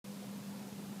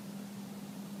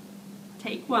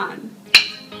Take one.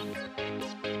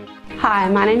 Hi,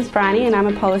 my name's Briony and I'm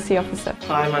a policy officer.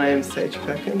 Hi, my name's Sage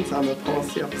Perkins. I'm a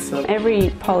policy officer. Every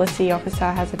policy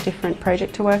officer has a different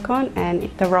project to work on,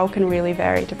 and the role can really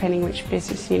vary depending which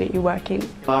business unit you work in.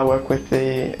 I work with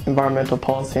the Environmental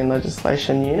Policy and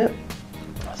Legislation Unit.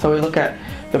 So we look at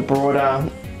the broader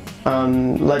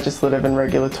legislative and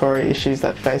regulatory issues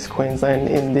that face Queensland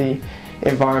in the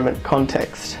environment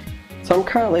context. So I'm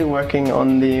currently working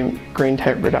on the Green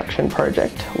Tape Reduction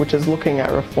project, which is looking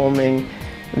at reforming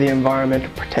the Environmental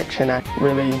Protection Act,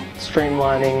 really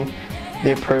streamlining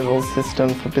the approval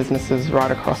system for businesses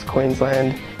right across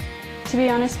Queensland. To be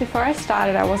honest, before I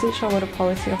started I wasn't sure what a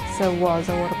policy officer was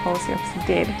or what a policy officer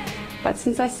did, but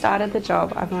since I started the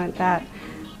job I've learnt that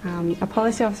a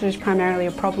policy officer is primarily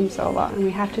a problem solver, and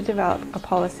we have to develop a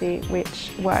policy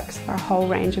which works for a whole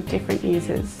range of different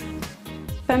users.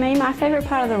 For me, my favourite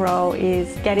part of the role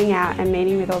is getting out and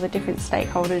meeting with all the different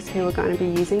stakeholders who are going to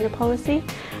be using the policy,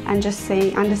 and just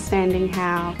understanding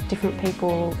how different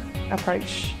people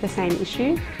approach the same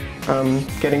issue.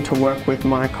 Getting to work with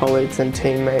my colleagues and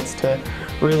teammates to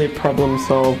really problem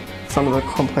solve some of the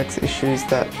complex issues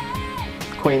that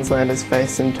Queenslanders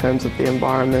face in terms of the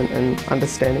environment and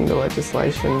understanding the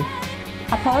legislation.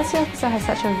 A policy officer has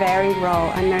such a varied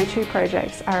role, and no two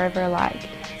projects are ever alike.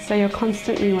 So you're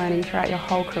constantly learning throughout your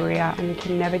whole career and you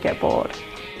can never get bored.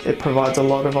 It provides a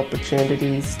lot of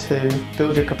opportunities to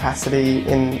build your capacity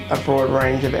in a broad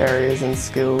range of areas and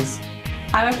skills.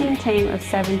 I work in a team of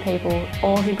 7 people,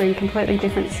 all who bring completely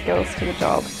different skills to the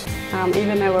job.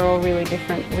 Even though we're all really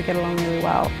different, we get along really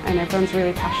well and everyone's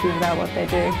really passionate about what they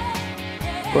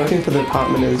do. Working for the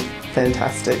department is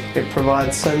fantastic. It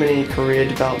provides so many career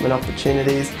development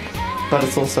opportunities, but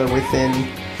it's also within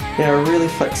a really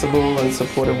flexible and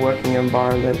supportive working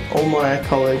environment. All my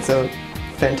colleagues are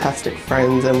fantastic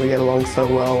friends and we get along so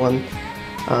well, and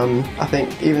I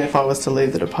think even if I was to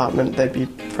leave the department, they'd be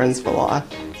friends for life.